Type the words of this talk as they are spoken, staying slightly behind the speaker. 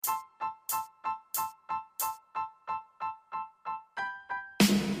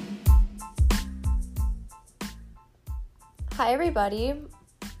Hi, everybody.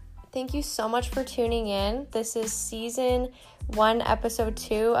 Thank you so much for tuning in. This is Season 1, Episode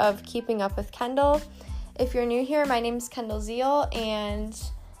 2 of Keeping Up with Kendall. If you're new here, my name is Kendall Zeal, and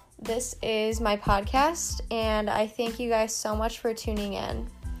this is my podcast, and I thank you guys so much for tuning in.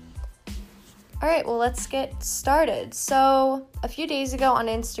 All right, well, let's get started. So, a few days ago on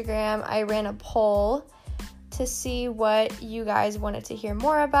Instagram, I ran a poll to see what you guys wanted to hear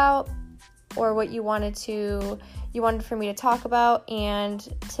more about or what you wanted for me to talk about, and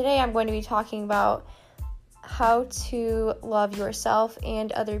today I'm going to be talking about how to love yourself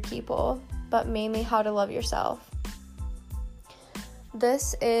and other people, but mainly how to love yourself.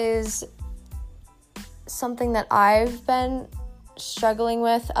 This is something that I've been struggling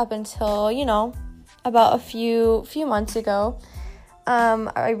with up until, about a few months ago.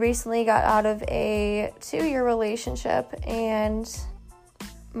 I recently got out of a 2-year relationship, and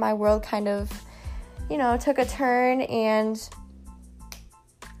my world kind of took a turn, and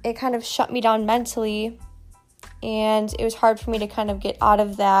it kind of shut me down mentally, and it was hard for me to kind of get out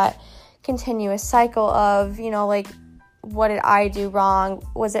of that continuous cycle of, what did I do wrong?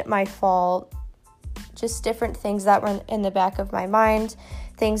 Was it my fault? Just different things that were in the back of my mind,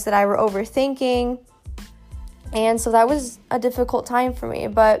 things that I were overthinking, and so that was a difficult time for me.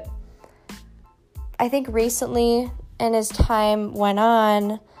 But I think recently, and as time went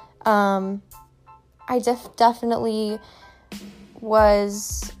on, I definitely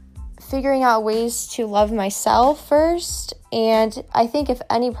was figuring out ways to love myself first. And I think if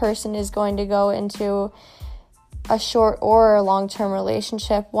any person is going to go into a short or a long-term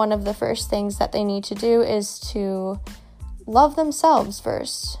relationship, one of the first things that they need to do is to love themselves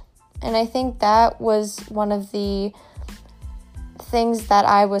first. And I think that was one of the things that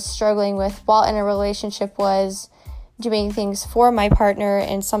I was struggling with while in a relationship, was doing things for my partner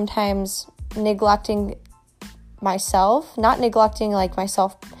and sometimes neglecting myself, not neglecting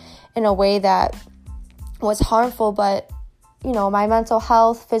myself in a way that was harmful, but my mental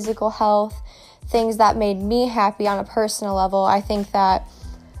health, physical health, things that made me happy on a personal level. I think that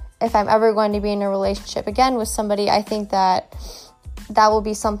if I'm ever going to be in a relationship again with somebody, I think that will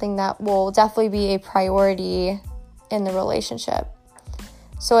be something that will definitely be a priority in the relationship.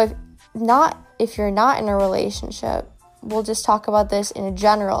 So if you're not in a relationship, we'll just talk about this in a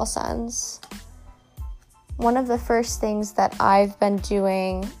general sense. One of the first things that I've been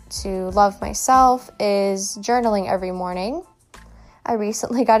doing to love myself is journaling every morning. I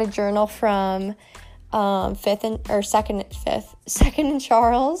recently got a journal from Second and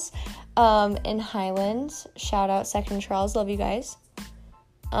Charles in Highland. Shout out Second and Charles, love you guys.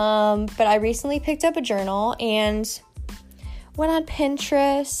 But I recently picked up a journal and went on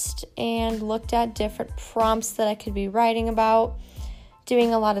Pinterest and looked at different prompts that I could be writing about,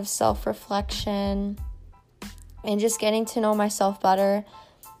 doing a lot of self-reflection and just getting to know myself better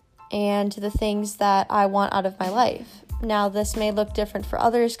and the things that I want out of my life. Now, this may look different for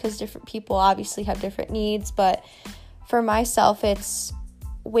others because different people obviously have different needs, but for myself, it's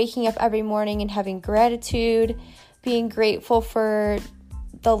waking up every morning and having gratitude, being grateful for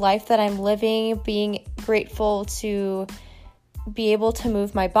the life that I'm living, being grateful to be able to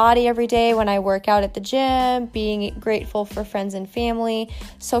move my body every day when I work out at the gym, being grateful for friends and family.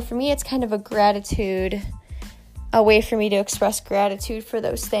 So for me, it's kind of a way for me to express gratitude for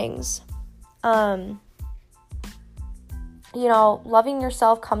those things. Loving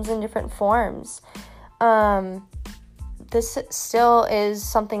yourself comes in different forms. This still is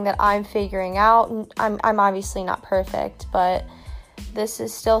something that I'm figuring out. I'm obviously not perfect, but this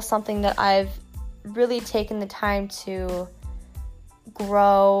is still something that I've really taken the time to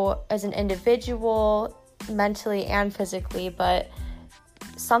grow as an individual, mentally and physically. But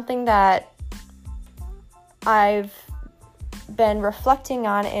something that I've been reflecting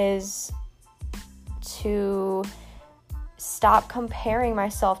on is to stop comparing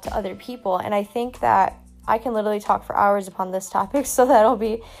myself to other people. And I think that I can literally talk for hours upon this topic, so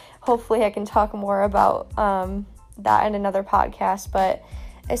hopefully I can talk more about that in another podcast. But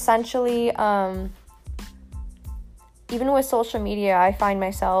essentially, even with social media, I find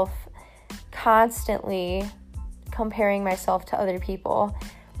myself constantly comparing myself to other people,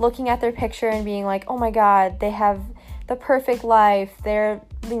 looking at their picture and being like, oh my God, they have the perfect life. They're,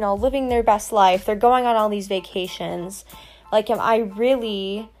 living their best life. They're going on all these vacations. Am I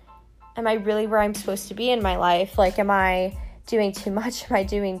really where I'm supposed to be in my life? Am I doing too much? Am I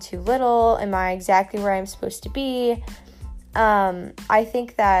doing too little? Am I exactly where I'm supposed to be? I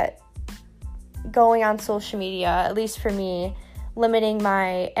think that going on social media, at least for me, limiting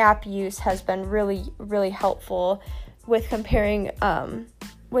my app use has been really, really helpful with comparing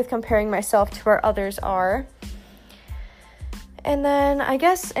myself to where others are. And then I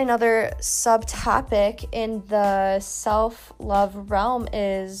guess another subtopic in the self-love realm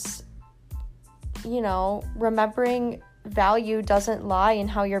is, remembering value doesn't lie in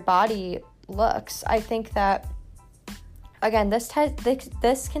how your body looks. I think that, again, this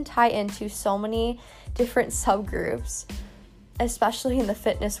can tie into so many different subgroups, especially in the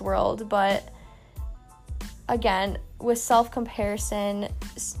fitness world. But again, with self-comparison,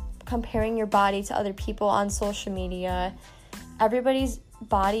 comparing your body to other people on social media, everybody's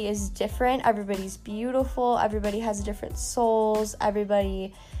body is different. Everybody's beautiful. Everybody has different souls.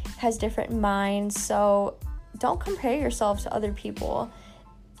 Everybody has different minds. So don't compare yourself to other people.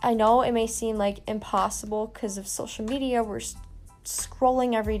 I know it may seem like impossible because of social media. We're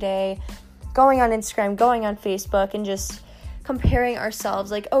scrolling every day, going on Instagram, going on Facebook, and just comparing ourselves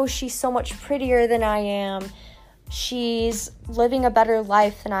like, oh, she's so much prettier than I am. She's living a better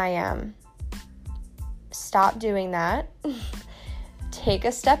life than I am. Stop doing that. Take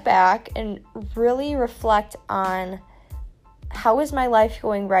a step back and really reflect on, how is my life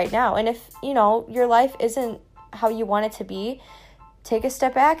going right now? And if, your life isn't how you want it to be, take a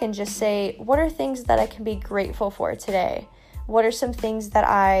step back and just say, what are things that I can be grateful for today? What are some things that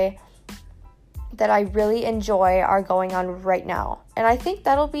I really enjoy are going on right now? And I think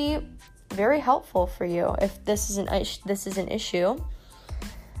that'll be very helpful for you if this is an issue.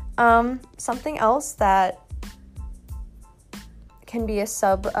 Something else that can be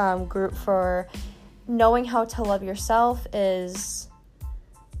a group for knowing how to love yourself is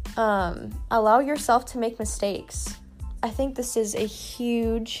allow yourself to make mistakes. I think this is a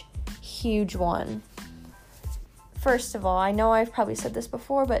huge, huge one. First of all, I know I've probably said this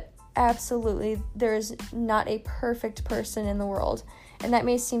before, but absolutely, there is not a perfect person in the world. And that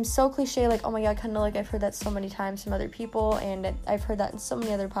may seem so cliche, like, oh my God, kind of like I've heard that so many times from other people, and I've heard that in so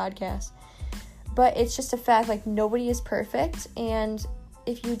many other podcasts. But it's just a fact, like, nobody is perfect, and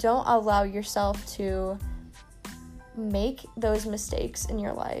if you don't allow yourself to make those mistakes in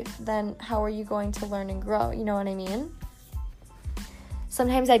your life, then how are you going to learn and grow? You know what I mean?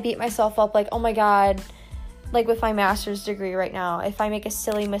 Sometimes I beat myself up like, oh my God, like with my master's degree right now, if I make a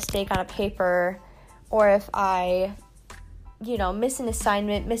silly mistake on a paper, or if I, miss an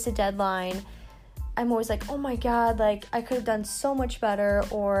assignment, miss a deadline, I'm always like, oh my God, like I could have done so much better,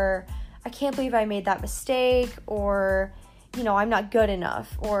 or I can't believe I made that mistake, or, I'm not good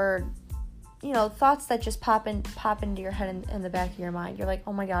enough, or, thoughts that just pop into your head in the back of your mind. You're like,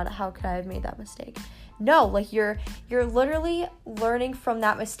 oh my God, how could I have made that mistake? No, like you're literally learning from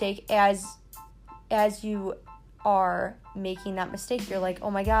that mistake as you are making that mistake. You're like,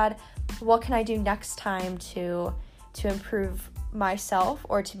 oh my God, what can I do next time to improve myself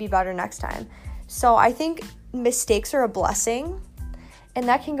or to be better next time? So I think mistakes are a blessing, and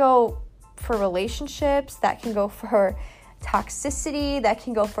that can go for relationships, that can go for toxicity, that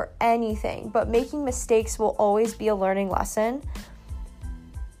can go for anything. But making mistakes will always be a learning lesson.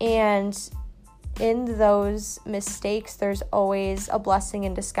 And in those mistakes, there's always a blessing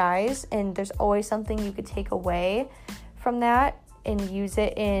in disguise, and there's always something you could take away from that and use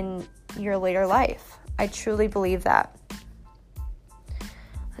it in your later life. I truly believe that.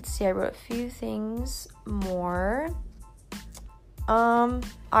 Let's see, I wrote a few things more.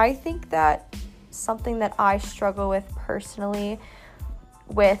 I think that something that I struggle with personally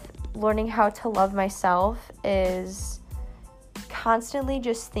with learning how to love myself is constantly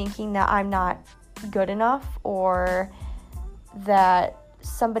just thinking that I'm not good enough, or that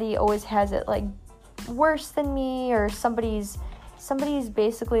somebody always has it like worse than me, or somebody's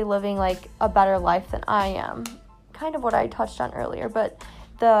basically living like a better life than I am. Kind of what I touched on earlier, but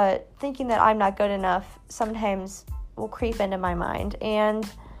the thinking that I'm not good enough sometimes will creep into my mind, and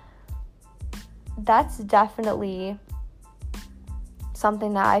that's definitely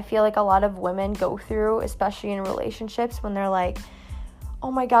something that I feel like a lot of women go through, especially in relationships, when they're like,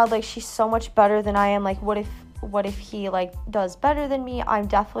 oh my God, like she's so much better than I am, like what if he like does better than me? I'm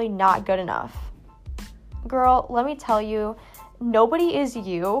definitely not good enough. Girl, let me tell you, nobody is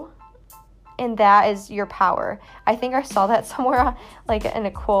you, and that is your power. I think I saw that somewhere like in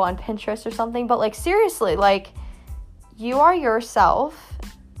a quote on Pinterest or something, but like seriously, like you are yourself.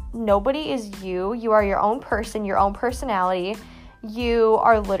 Nobody is you. You are your own person, your own personality. You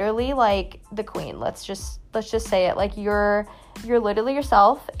are literally like the queen. Let's just say it. Like you're literally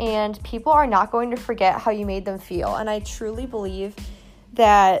yourself, and people are not going to forget how you made them feel. And I truly believe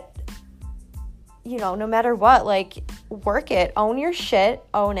that, no matter what, like work it, own your shit,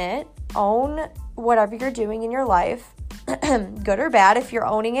 own it, own whatever you're doing in your life, good or bad. If you're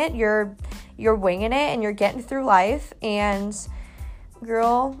owning it, you're winging it and you're getting through life, and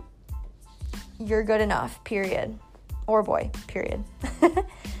girl, you're good enough, period. or boy, period.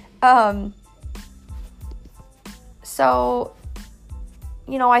 So,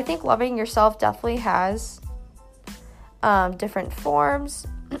 I think loving yourself definitely has different forms,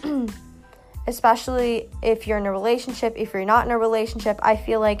 especially if you're in a relationship. If you're not in a relationship, I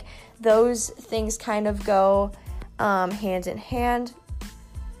feel like those things kind of go hand in hand.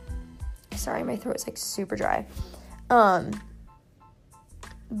 Sorry, my throat's like super dry. But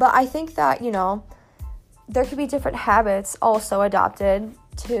I think that, there could be different habits also adopted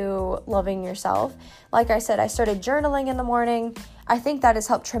to loving yourself. Like I said, I started journaling in the morning. I think that has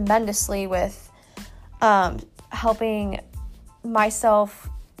helped tremendously with helping myself,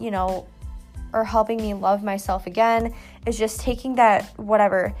 or helping me love myself again, is just taking that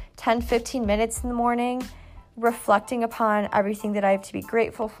 10-15 minutes in the morning, reflecting upon everything that I have to be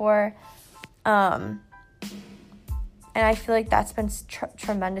grateful for. And I feel like that's been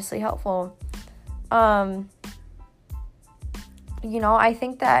tremendously helpful. I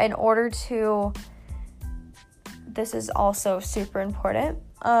think that this is also super important,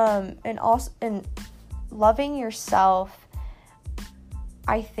 and also in loving yourself,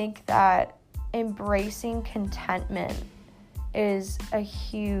 I think that embracing contentment is a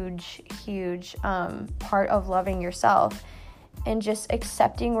huge part of loving yourself, and just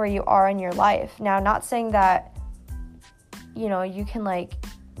accepting where you are in your life. Now, not saying that, you can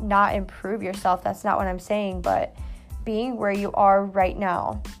not improve yourself. That's not what I'm saying, but being where you are right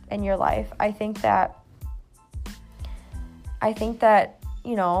now in your life. I think that,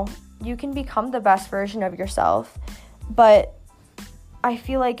 you can become the best version of yourself, but I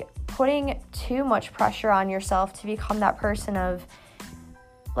feel like putting too much pressure on yourself to become that person of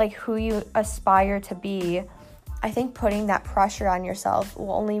who you aspire to be, I think putting that pressure on yourself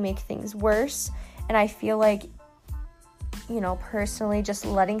will only make things worse. And I feel like, personally, just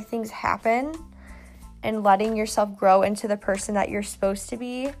letting things happen and letting yourself grow into the person that you're supposed to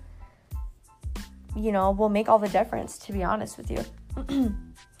be, will make all the difference, to be honest with you.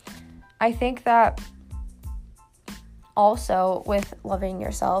 I think that also with loving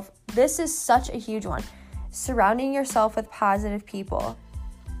yourself, this is such a huge one. Surrounding yourself with positive people.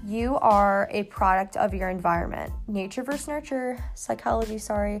 You are a product of your environment. Nature versus nurture, psychology,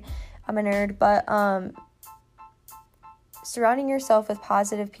 sorry, I'm a nerd, but surrounding yourself with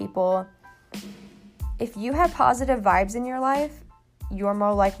positive people. If you have positive vibes in your life, you're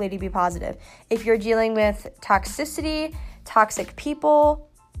more likely to be positive. If you're dealing with toxicity, toxic people,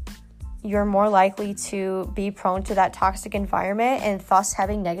 you're more likely to be prone to that toxic environment and thus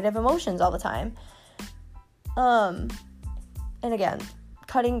having negative emotions all the time. And again,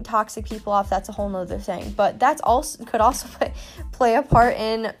 cutting toxic people off, that's a whole nother thing. But that's also could also play a part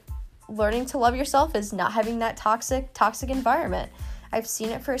in learning to love yourself, is not having that toxic environment. I've seen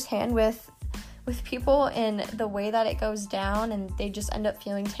it firsthand with people and the way that it goes down, and they just end up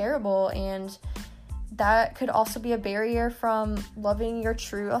feeling terrible, and that could also be a barrier from loving your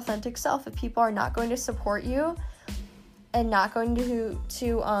true authentic self. If people are not going to support you and not going to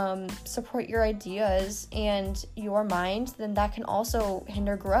support your ideas and your mind, then that can also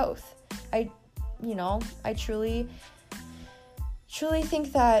hinder growth. I truly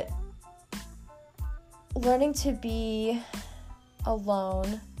think that learning to be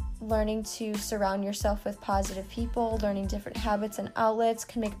alone, learning to surround yourself with positive people, learning different habits and outlets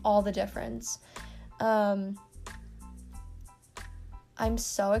can make all the difference. I'm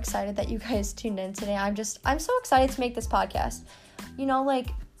so excited that you guys tuned in today. I'm so excited to make this podcast.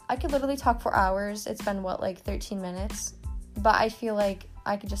 I could literally talk for hours. It's been 13 minutes, but I feel like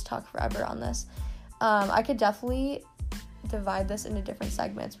I could just talk forever on this. I could definitely divide this into different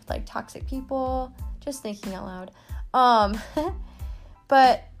segments with toxic people, just thinking out loud.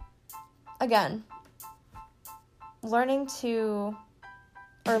 But again, learning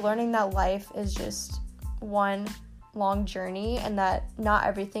that life is just one long journey, and that not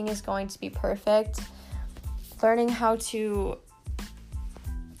everything is going to be perfect. Learning how to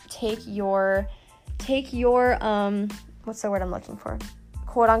take your what's the word I'm looking for?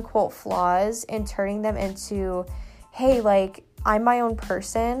 Quote unquote flaws, and turning them into, hey, I'm my own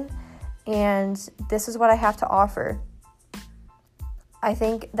person and this is what I have to offer. I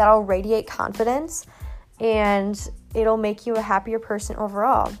think that'll radiate confidence, and it'll make you a happier person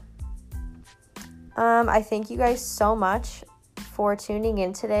overall. I thank you guys so much for tuning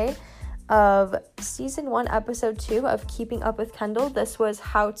in today of season 1, episode 2 of Keeping Up with Kendall. This was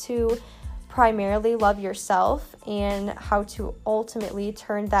how to primarily love yourself and how to ultimately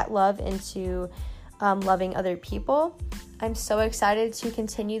turn that love into loving other people. I'm so excited to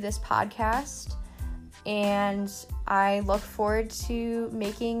continue this podcast, and I look forward to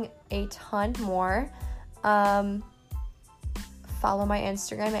making a ton more. follow my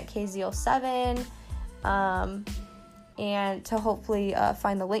Instagram at KZeal7, and to hopefully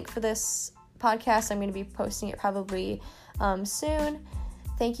find the link for this podcast. I'm going to be posting it probably soon.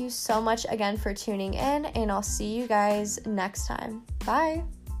 Thank you so much again for tuning in, and I'll see you guys next time. Bye.